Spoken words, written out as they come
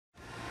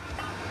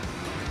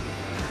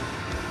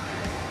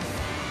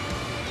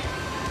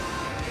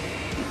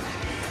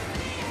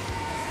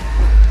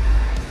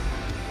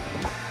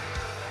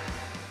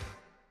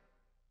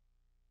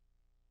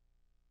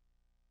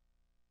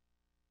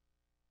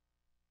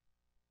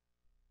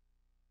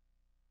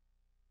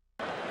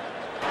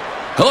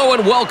Hello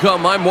and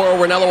welcome. I'm Mauro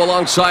Ranello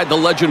alongside the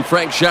legend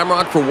Frank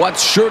Shamrock for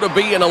what's sure to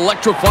be an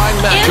electrifying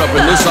matchup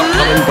in this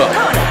upcoming bout.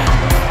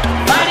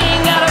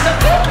 Fighting out of the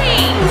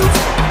Philippines,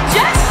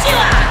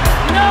 Joshua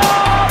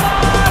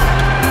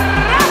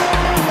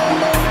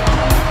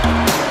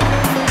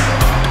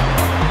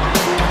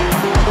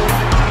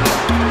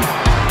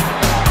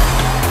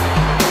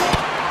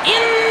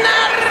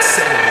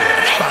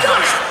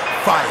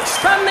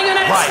from the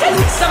United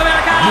States of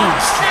America,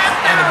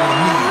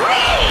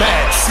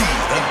 Bad seed,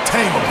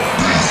 untamable.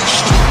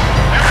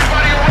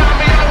 Everybody around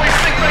me always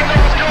think they know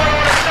what's going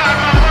on inside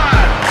my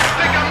mind.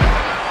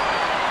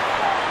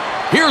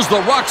 Here's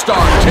the Rockstar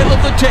tail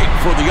of the tape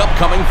for the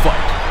upcoming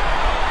fight.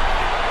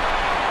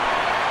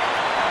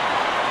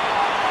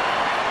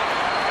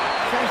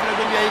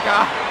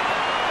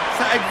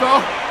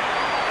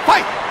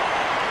 Fight!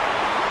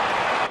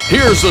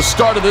 Here's the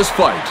start of this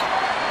fight.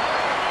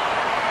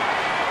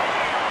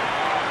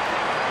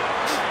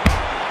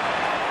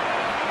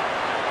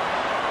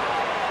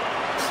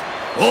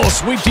 Oh,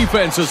 sweet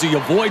defense as he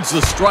avoids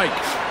the strike.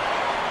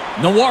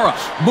 Nawara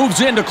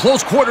moves into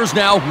close quarters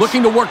now,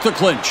 looking to work the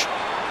clinch.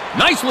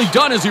 Nicely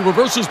done as he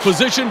reverses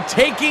position,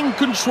 taking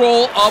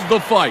control of the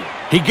fight.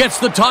 He gets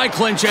the tie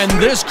clinch, and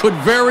this could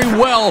very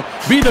well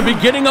be the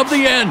beginning of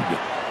the end.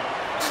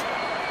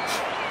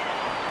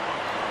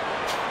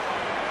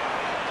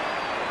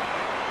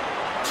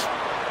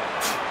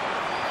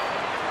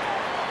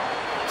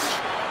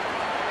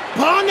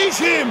 Punish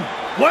him!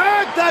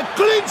 Work that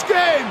clinch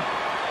game!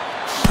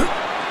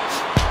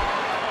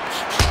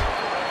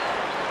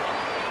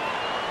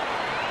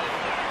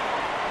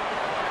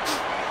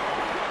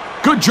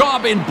 Good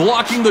job in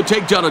blocking the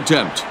takedown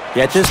attempt.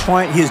 Yeah, at this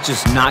point, he is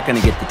just not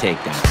going to get the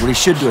takedown. What he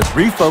should do is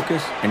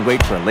refocus and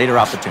wait for a later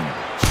opportunity.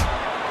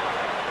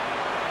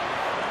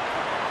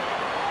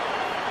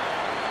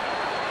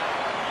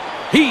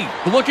 He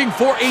looking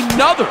for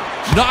another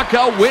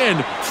knockout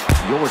win.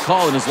 You'll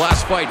recall in his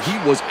last fight, he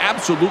was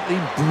absolutely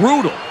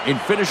brutal in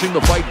finishing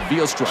the fight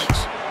via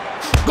strikes.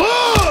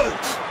 Good!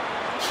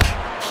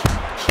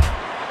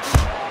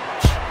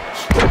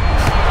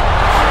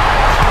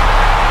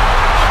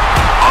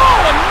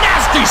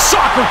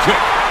 Soccer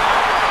kick.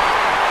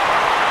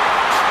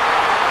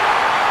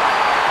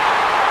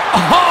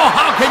 Oh,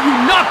 how can you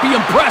not be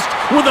impressed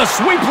with a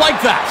sweep like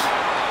that?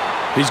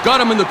 He's got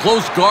him in the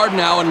close guard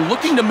now and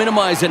looking to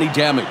minimize any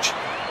damage.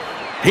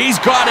 He's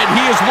got it.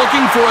 He is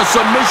looking for a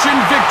submission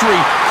victory.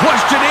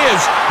 Question is,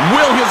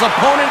 will his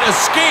opponent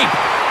escape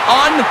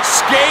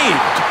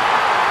unscathed?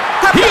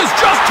 He is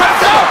just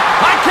tapped out.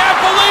 I can't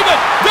believe it.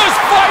 This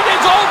fight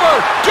is over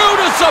due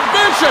to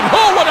submission.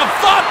 Who would have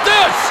thought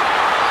this?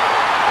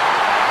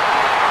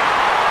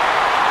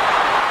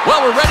 Well,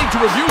 we're ready to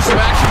review some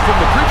action from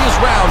the previous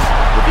round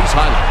with these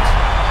highlights.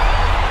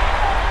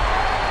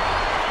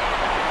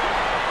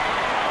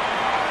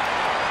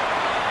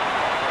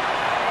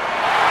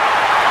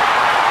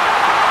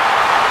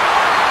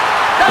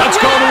 Let's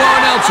go to our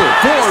announcer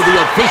for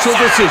the official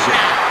decision.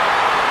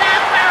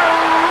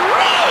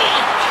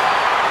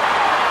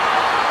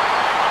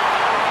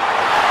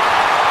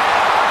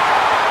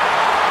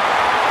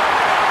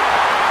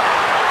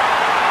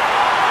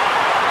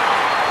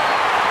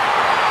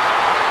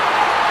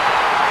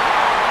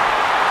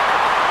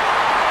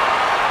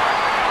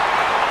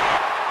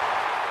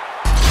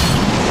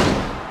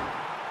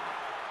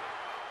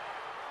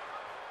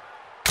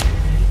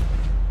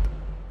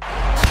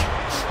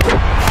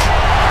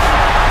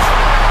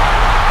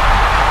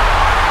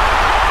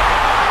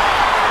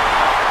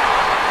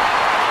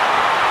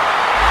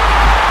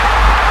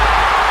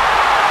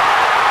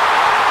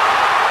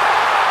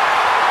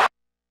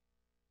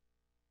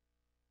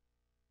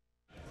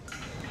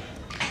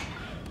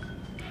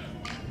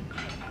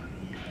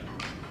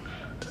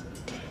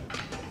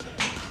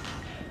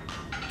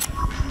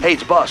 Hey,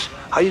 it's Boss.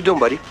 How you doing,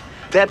 buddy?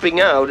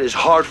 Tapping out is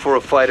hard for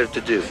a fighter to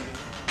do,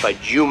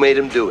 but you made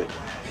him do it.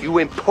 You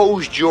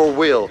imposed your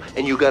will,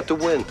 and you got the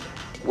win.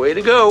 Way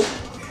to go.